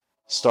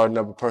starting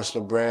up a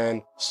personal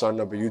brand,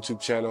 starting up a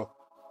YouTube channel.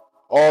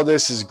 All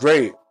this is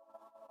great.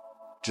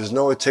 Just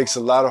know it takes a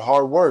lot of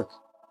hard work.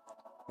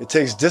 It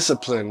takes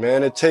discipline,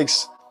 man. It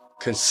takes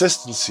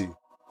consistency.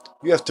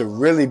 You have to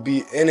really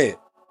be in it.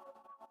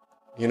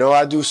 You know,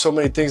 I do so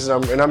many things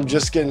and I'm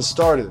just getting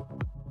started.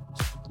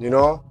 You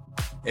know?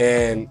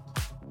 And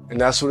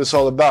that's what it's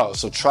all about.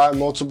 So try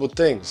multiple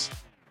things.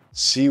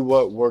 See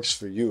what works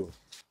for you.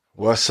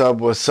 What's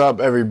up,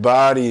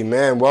 everybody?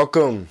 Man,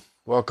 welcome.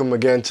 Welcome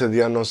again to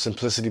the Unknown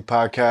Simplicity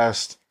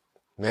Podcast.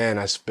 Man,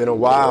 it's been a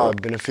while. It's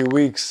been a few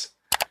weeks.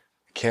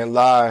 Can't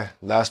lie.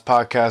 Last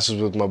podcast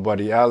was with my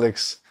buddy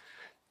Alex,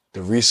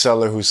 the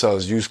reseller who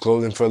sells used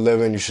clothing for a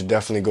living. You should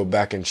definitely go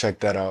back and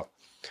check that out.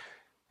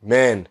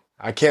 Man,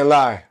 I can't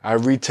lie. I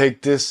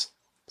retake this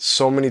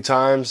so many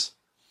times,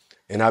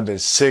 and I've been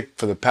sick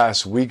for the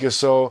past week or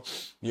so.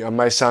 I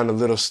might sound a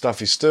little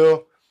stuffy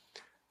still.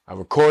 I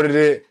recorded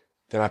it.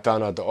 Then I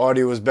found out the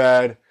audio was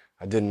bad.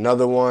 I did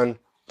another one.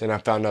 Then I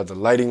found out the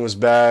lighting was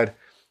bad.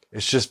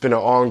 It's just been an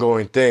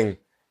ongoing thing.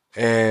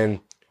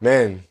 And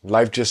man,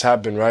 life just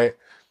happened, right?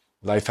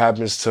 Life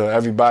happens to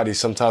everybody.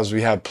 Sometimes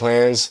we have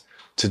plans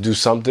to do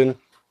something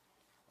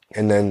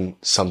and then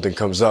something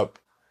comes up.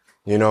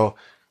 You know,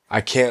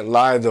 I can't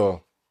lie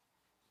though.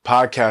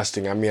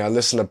 Podcasting, I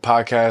listen to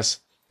podcasts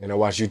and I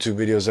watch YouTube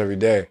videos every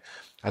day.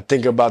 I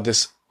think about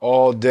this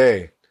all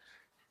day.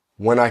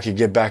 When I could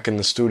get back in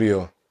the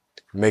studio,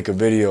 make a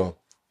video.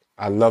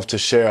 I love to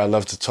share. I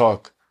love to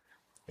talk.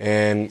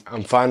 And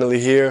I'm finally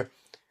here.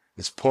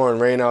 It's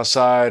pouring rain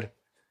outside.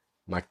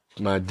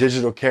 My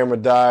digital camera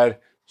died,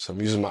 so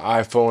I'm using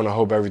my iPhone. I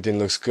hope everything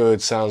looks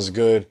good, sounds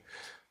good.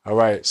 All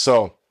right,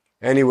 so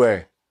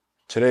anyway,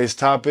 today's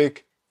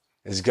topic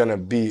is going to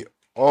be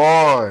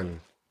on.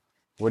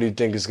 What do you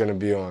think it's going to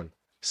be on?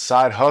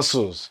 Side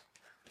hustles.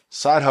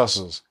 Side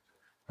hustles.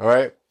 All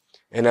right?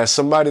 And as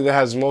somebody that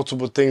has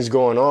multiple things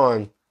going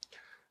on,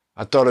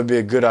 I thought it'd be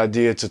a good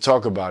idea to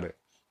talk about it.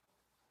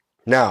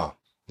 Now,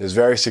 there's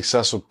very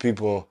successful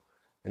people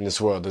in this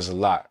world. There's a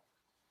lot.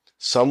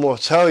 Some will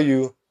tell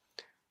you,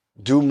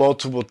 do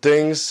multiple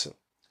things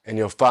and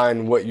you'll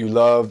find what you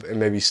love and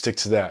maybe stick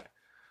to that.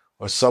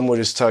 Or some will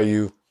just tell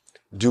you,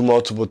 do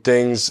multiple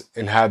things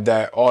and have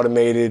that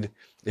automated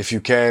if you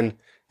can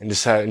and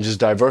just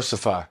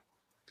diversify.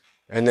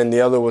 And then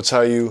the other will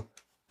tell you,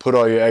 put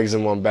all your eggs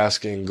in one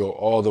basket and go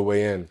all the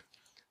way in.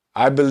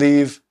 I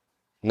believe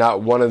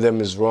not one of them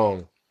is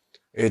wrong.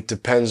 It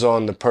depends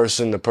on the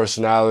person, the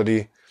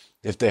personality,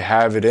 if they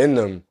have it in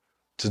them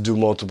to do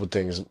multiple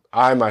things.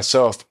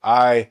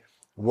 I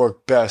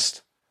work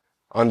best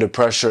under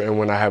pressure and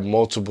when I have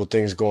multiple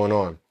things going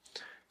on.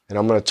 And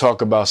I'm going to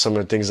talk about some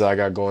of the things that I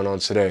got going on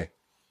today.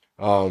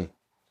 I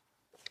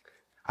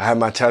have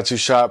my tattoo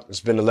shop.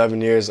 It's been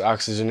 11 years,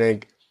 Oxygen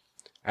Ink.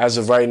 As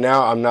of right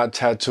now, I'm not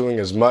tattooing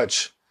as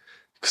much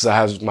because I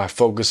have my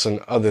focus on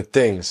other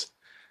things.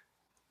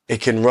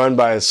 It can run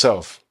by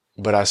itself,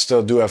 but I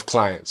still do have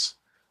clients.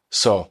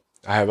 So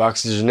I have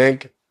Oxygen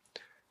Ink.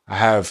 I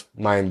have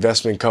my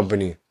investment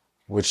company,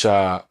 which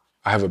I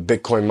have a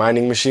Bitcoin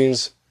mining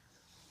machines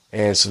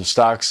and some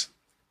stocks,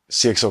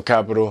 CXO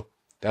Capital.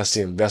 That's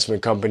the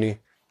investment company.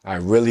 I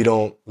really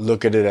don't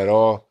look at it at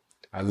all.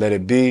 I let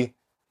it be.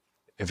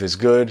 If it's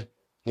good,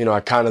 I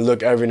kind of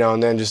look every now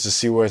and then just to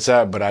see where it's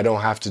at, but I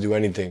don't have to do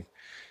anything.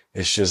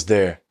 It's just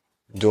there,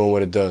 doing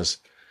what it does.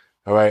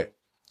 All right.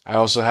 I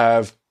also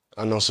have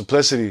Unknown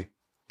Simplicity,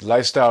 the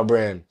lifestyle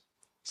brand.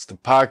 It's the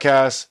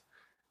podcast.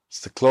 It's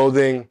the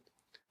clothing.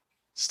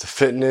 It's the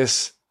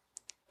fitness.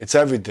 It's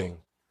everything.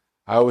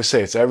 I always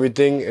say it's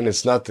everything and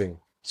it's nothing.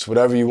 It's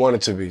whatever you want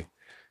it to be.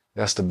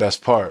 That's the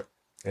best part.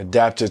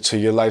 Adapt it to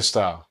your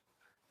lifestyle.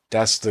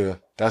 That's the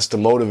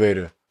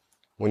motivator.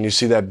 When you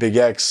see that big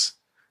X,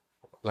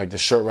 like the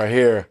shirt right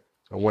here,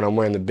 or when I'm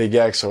wearing the big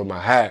X or my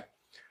hat,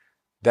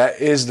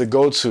 that is the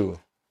go-to.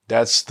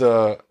 That's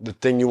the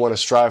thing you want to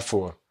strive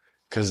for,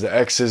 because the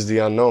X is the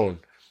unknown.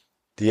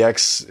 The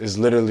X is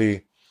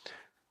literally,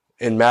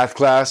 in math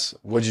class,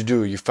 what'd you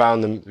do? You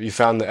found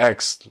the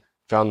X,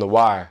 found the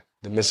Y,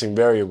 the missing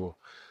variable.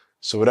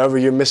 So whatever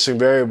your missing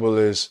variable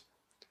is,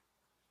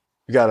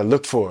 you got to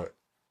look for it.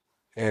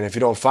 And if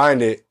you don't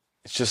find it,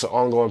 it's just an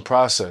ongoing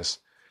process.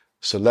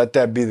 So let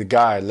that be the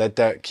guide. Let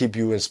that keep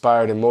you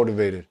inspired and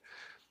motivated.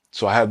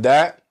 So I have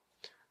that.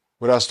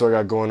 What else do I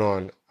got going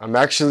on? I'm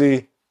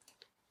actually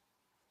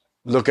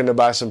looking to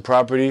buy some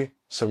property,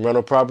 some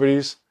rental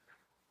properties.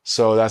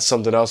 So that's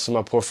something else in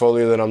my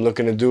portfolio that I'm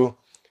looking to do.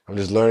 I'm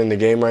just learning the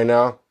game right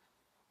now.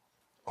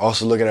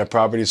 Also looking at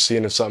properties,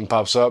 seeing if something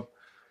pops up.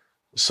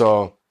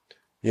 So,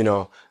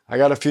 I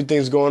got a few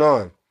things going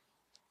on.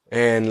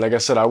 And like I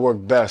said, I work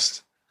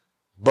best.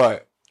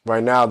 But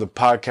right now, the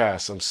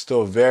podcast, I'm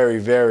still very,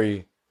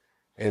 very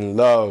in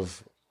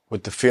love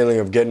with the feeling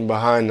of getting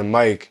behind the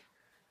mic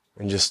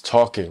and just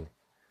talking,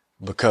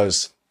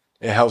 because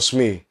it helps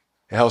me.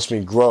 It helps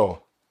me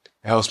grow.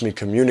 It helps me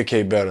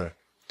communicate better.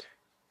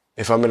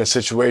 If I'm in a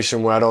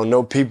situation where I don't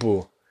know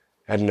people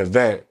at an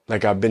event,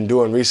 like I've been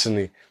doing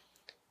recently,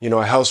 it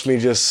helps me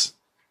just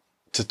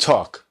to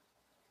talk,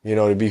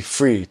 to be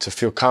free, to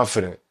feel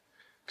confident.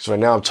 Because right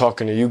now I'm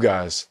talking to you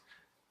guys.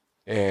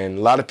 And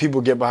a lot of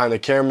people get behind the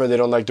camera. They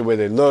don't like the way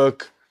they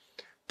look.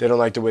 They don't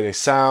like the way they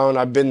sound.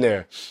 I've been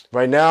there.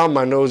 Right now,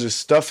 my nose is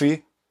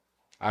stuffy.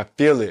 I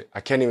feel it. I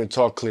can't even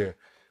talk clear.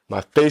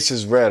 My face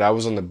is red. I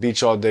was on the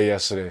beach all day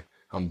yesterday.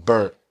 I'm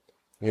burnt.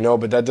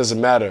 But that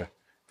doesn't matter.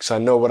 Because I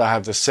know what I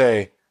have to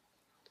say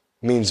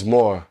means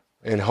more.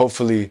 And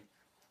hopefully,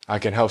 I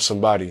can help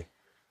somebody.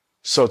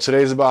 So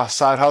today's about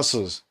side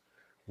hustles.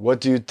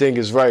 What do you think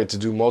is right? To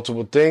do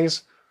multiple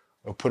things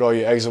or put all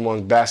your eggs in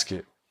one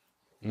basket?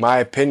 My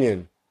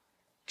opinion,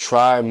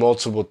 try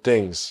multiple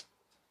things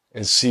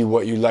and see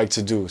what you like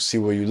to do. See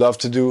what you love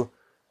to do.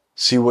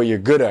 See what you're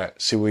good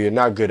at. See what you're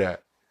not good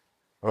at.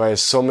 All right,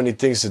 there's so many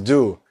things to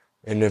do.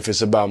 And if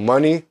it's about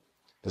money,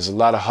 there's a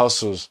lot of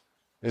hustles.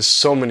 There's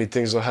so many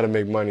things on how to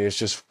make money. It's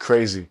just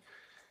crazy.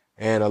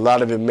 And a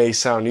lot of it may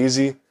sound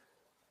easy.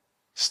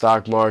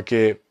 Stock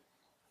market,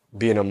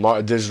 being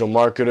a digital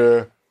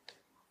marketer,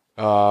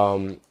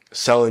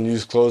 selling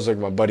used clothes like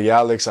my buddy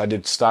Alex. I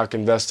did stock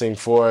investing,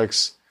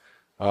 Forex,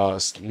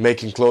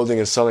 making clothing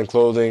and selling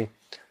clothing,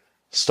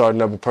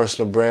 starting up a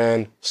personal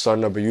brand,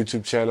 starting up a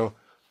YouTube channel.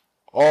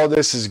 All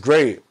this is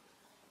great.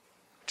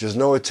 Just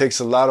know it takes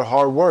a lot of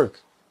hard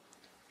work.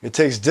 It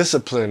takes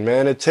discipline,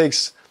 man. It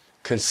takes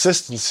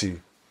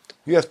consistency.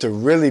 You have to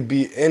really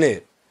be in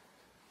it.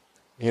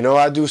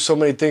 I do so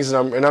many things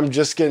and I'm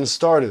just getting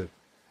started.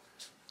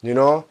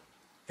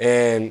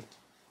 And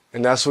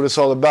that's what it's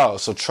all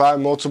about. So try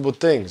multiple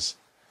things.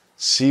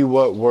 See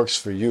what works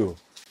for you.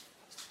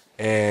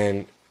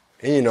 And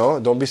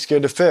don't be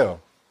scared to fail.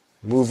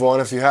 Move on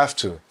if you have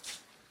to.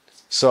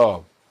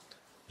 So,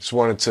 just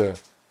wanted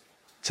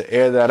to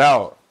air that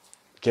out.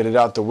 Get it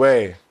out the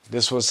way.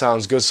 This one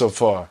sounds good so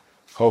far.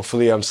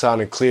 Hopefully I'm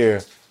sounding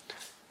clear,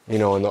 in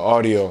the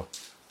audio.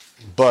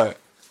 But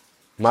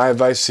my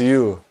advice to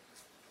you,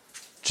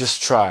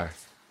 just try.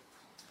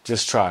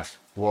 Just try.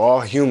 We're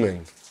all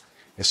human.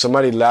 If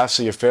somebody laughs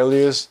at your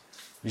failures,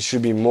 you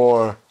should be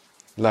more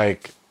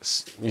like,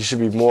 what's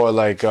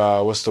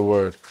the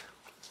word?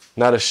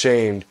 Not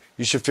ashamed.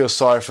 You should feel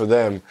sorry for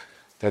them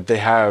that they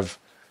have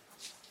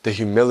the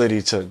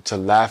humility to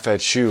laugh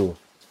at you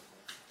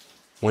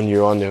when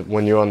you're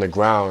on the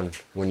ground,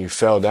 when you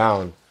fell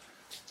down.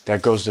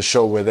 That goes to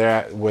show where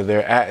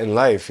they're at in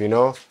life,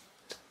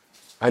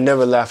 I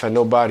never laugh at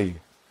nobody.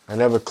 I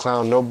never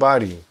clown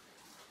nobody.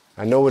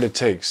 I know what it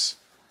takes.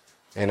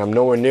 And I'm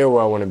nowhere near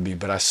where I want to be,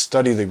 but I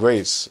study the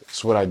greats.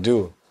 It's what I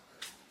do.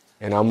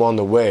 And I'm on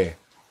the way.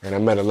 And I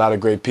met a lot of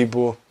great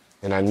people,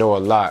 and I know a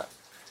lot.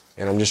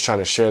 And I'm just trying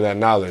to share that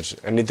knowledge.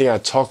 Anything I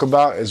talk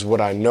about is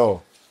what I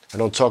know. I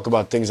don't talk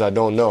about things I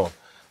don't know.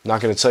 I'm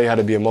not going to tell you how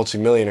to be a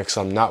multimillionaire because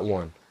I'm not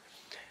one.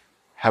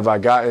 Have I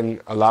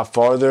gotten a lot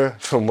farther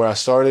from where I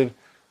started?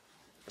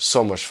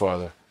 So much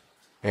farther.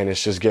 And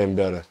it's just getting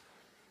better.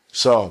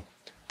 So,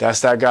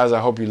 that's that, guys. I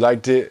hope you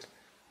liked it.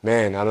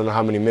 Man, I don't know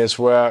how many minutes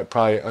we're at.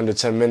 Probably under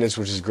 10 minutes,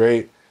 which is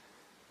great.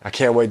 I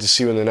can't wait to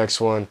see you in the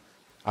next one.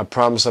 I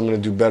promise I'm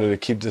going to do better to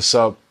keep this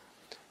up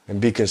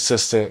and be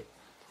consistent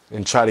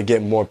and try to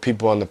get more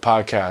people on the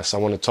podcast. I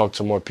want to talk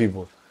to more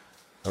people.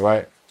 All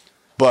right?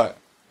 But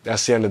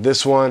that's the end of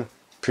this one.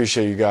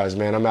 Appreciate you guys,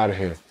 man. I'm out of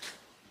here.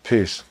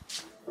 Peace.